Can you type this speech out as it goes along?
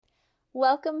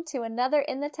Welcome to another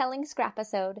In the Telling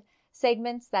Scrapisode,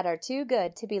 segments that are too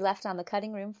good to be left on the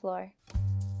cutting room floor.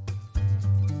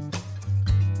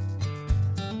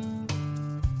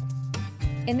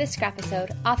 In this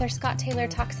Scrapisode, author Scott Taylor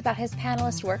talks about his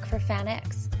panelist work for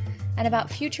FanX and about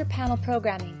future panel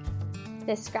programming.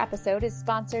 This Scrapisode is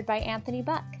sponsored by Anthony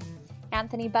Buck.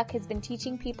 Anthony Buck has been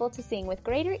teaching people to sing with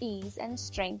greater ease and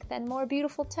strength and more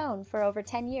beautiful tone for over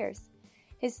 10 years.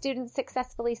 His students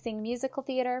successfully sing musical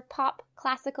theater, pop,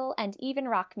 classical, and even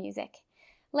rock music.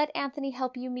 Let Anthony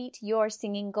help you meet your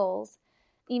singing goals.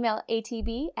 Email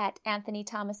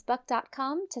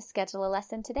atb@anthonythomasbuck.com to schedule a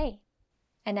lesson today.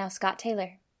 And now Scott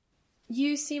Taylor.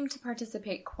 You seem to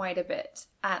participate quite a bit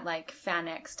at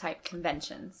FanX type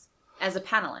conventions as a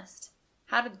panelist.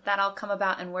 How did that all come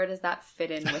about, and where does that fit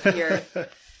in with your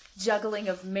juggling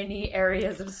of many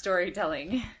areas of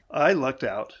storytelling? I lucked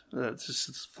out. It's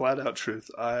just flat out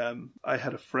truth. I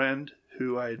had a friend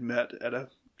who I had met at a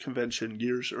convention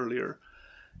years earlier,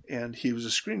 and he was a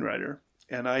screenwriter.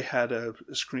 And I had a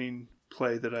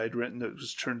screenplay that I had written that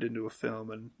was turned into a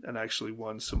film and actually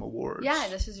won some awards. Yeah,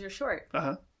 this is your short.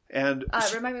 Uh-huh. And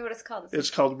remind me what it's called. It's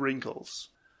called Wrinkles.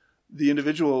 The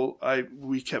individual,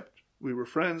 we were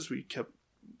friends. We kept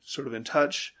sort of in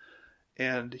touch.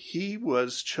 And he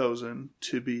was chosen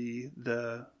to be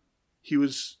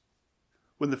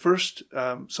when the first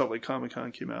Salt Lake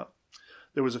Comic-Con came out,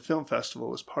 there was a film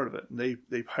festival as part of it. And they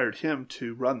hired him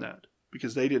to run that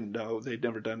because they didn't know. They'd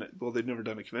never done it. Well, they'd never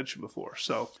done a convention before.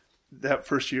 So that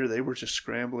first year, they were just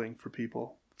scrambling for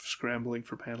people, scrambling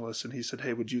for panelists. And he said,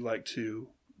 "Hey, would you like to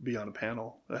be on a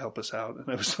panel to help us out?" And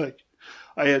I was like,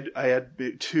 I had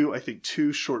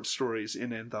two short stories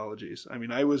in anthologies. I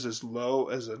mean, I was as low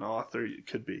as an author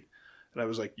could be. And I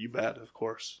was like, you bet, of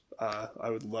course. I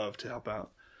would love to help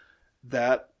out.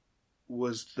 That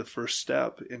was the first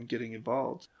step in getting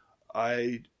involved.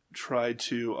 I tried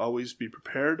to always be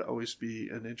prepared, always be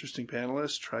an interesting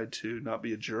panelist, tried to not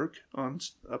be a jerk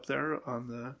up there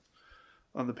on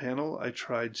the panel. I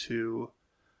tried to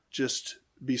just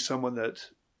be someone that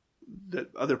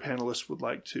other panelists would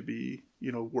like to be,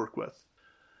 work with.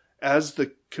 As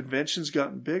the convention's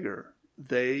gotten bigger,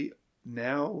 they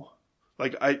now,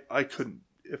 I couldn't,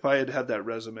 if I had that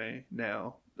resume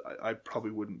now, I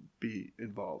probably wouldn't be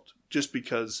involved just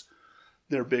because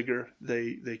they're bigger.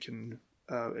 They can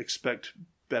expect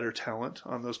better talent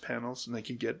on those panels, and they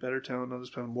can get better talent on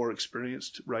those panels, more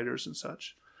experienced writers and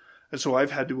such. And so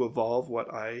I've had to evolve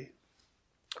what I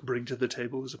bring to the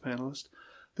table as a panelist.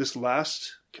 This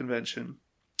last convention,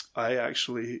 I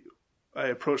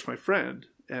approached my friend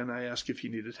and I asked if he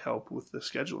needed help with the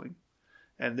scheduling.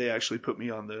 And they actually put me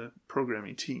on the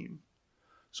programming team.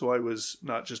 So I was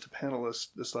not just a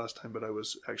panelist this last time, but I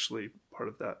was actually part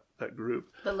of that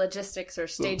group. The logistics or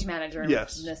stage manager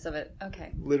yes, of it.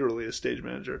 Okay. Literally a stage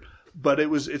manager. But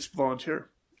it's volunteer.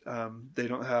 They're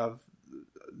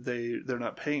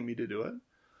not paying me to do it.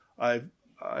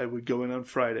 I would go in on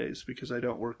Fridays because I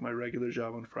don't work my regular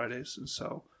job on Fridays. And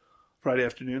so Friday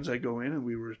afternoons I go in and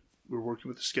we're working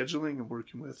with the scheduling and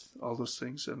working with all those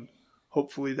things. And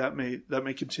hopefully that may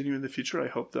continue in the future. I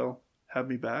hope they'll have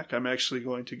me back. I'm actually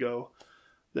going to go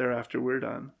there after we're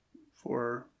done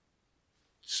for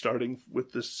starting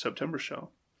with this September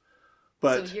show.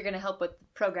 But so you're going to help with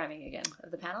programming again of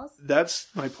the panels? That's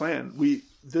my plan.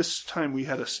 This time we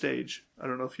had a stage. I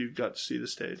don't know if you got to see the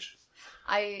stage.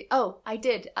 I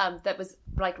did. That was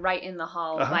right in the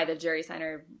hall by the Jerry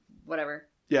Signer, whatever.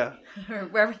 Yeah. Or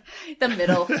wherever, the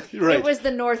middle. Right. It was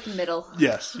the north middle.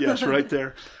 Yes, right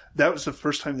there. That was the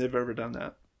first time they've ever done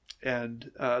that. And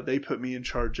they put me in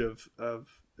charge of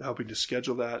helping to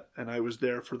schedule that. And I was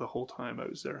there for the whole time. I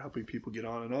was there helping people get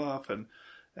on and off and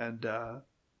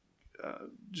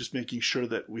just making sure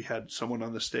that we had someone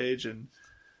on the stage. And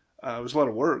it was a lot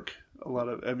of work. It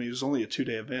was only a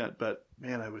 2-day event, but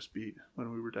man, I was beat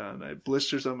when we were done. I had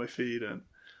blisters on my feet,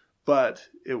 but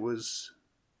it was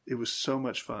so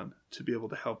much fun to be able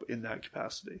to help in that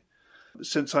capacity.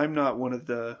 Since I'm not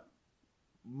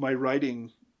my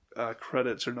writing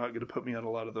credits are not going to put me on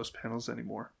a lot of those panels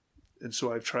anymore. And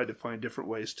so I've tried to find different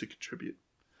ways to contribute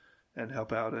and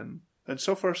help out. And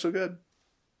so far, so good.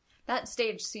 That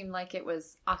stage seemed like it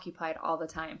was occupied all the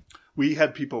time. We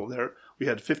had people there. We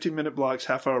had 15-minute blocks,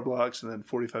 half-hour blocks, and then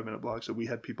 45-minute blocks. And we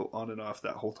had people on and off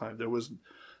that whole time. There was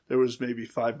maybe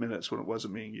 5 minutes when it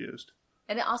wasn't being used.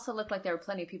 And it also looked like there were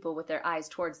plenty of people with their eyes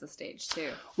towards the stage,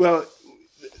 too. Well,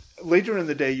 later in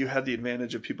the day, you had the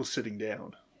advantage of people sitting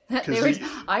down.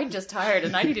 I'm just tired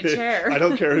and I need a chair. I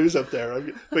don't care who's up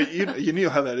there. But you know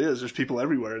how that is. There's people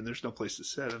everywhere and there's no place to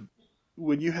sit. And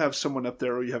when you have someone up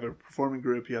there or you have a performing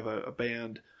group, you have a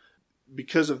band,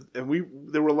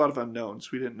 there were a lot of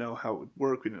unknowns. We didn't know how it would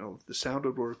work. We didn't know if the sound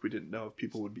would work. We didn't know if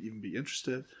people would even be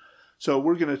interested. So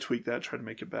we're going to tweak that, try to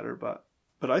make it better. But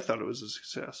I thought it was a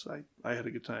success. I had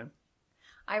a good time.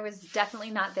 I was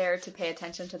definitely not there to pay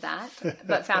attention to that,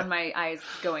 but found my eyes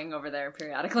going over there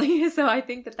periodically. So I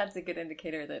think that that's a good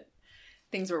indicator that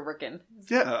things were working.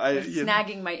 Yeah.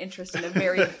 Snagging my interest in a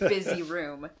very busy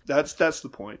room. That's the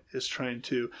point, is trying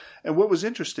to. And what was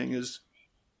interesting is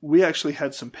we actually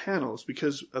had some panels.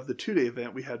 Because of the 2-day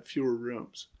event, we had fewer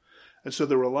rooms. And so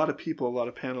there were a lot of people, a lot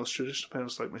of panelists, traditional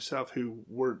panelists like myself, who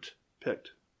weren't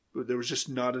picked. There was just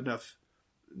not enough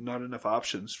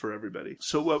options for everybody.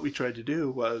 So what we tried to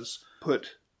do was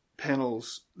put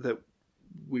panels that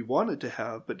we wanted to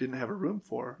have but didn't have a room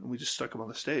for, and we just stuck them on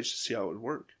the stage to see how it would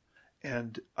work.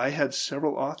 And I had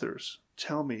several authors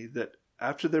tell me that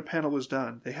after their panel was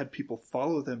done, they had people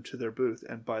follow them to their booth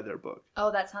and buy their book.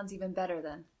 Oh, that sounds even better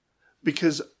then.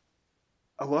 Because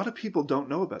a lot of people don't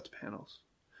know about the panels.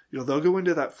 They'll go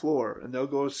into that floor and they'll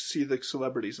go see the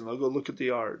celebrities and they'll go look at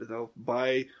the art and they'll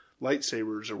buy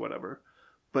lightsabers or whatever.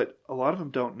 But a lot of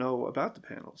them don't know about the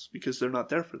panels because they're not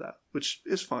there for that, which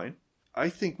is fine. I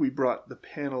think we brought the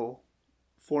panel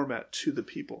format to the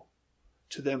people,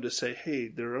 to them to say, hey,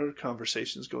 there are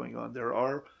conversations going on. There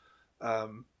are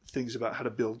things about how to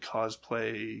build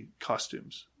cosplay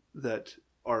costumes that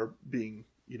are being,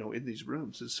 in these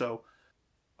rooms. And so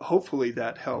hopefully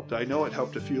that helped. I know it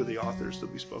helped a few of the authors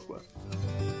that we spoke with.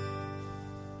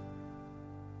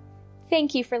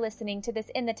 Thank you for listening to this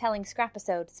In the Telling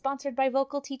Scrapisode, sponsored by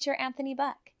vocal teacher Anthony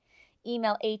Buck.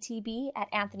 Email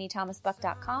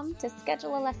atb@anthonythomasbuck.com to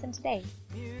schedule a lesson today.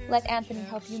 Let Anthony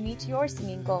help you meet your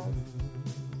singing goals.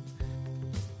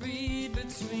 Read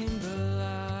between the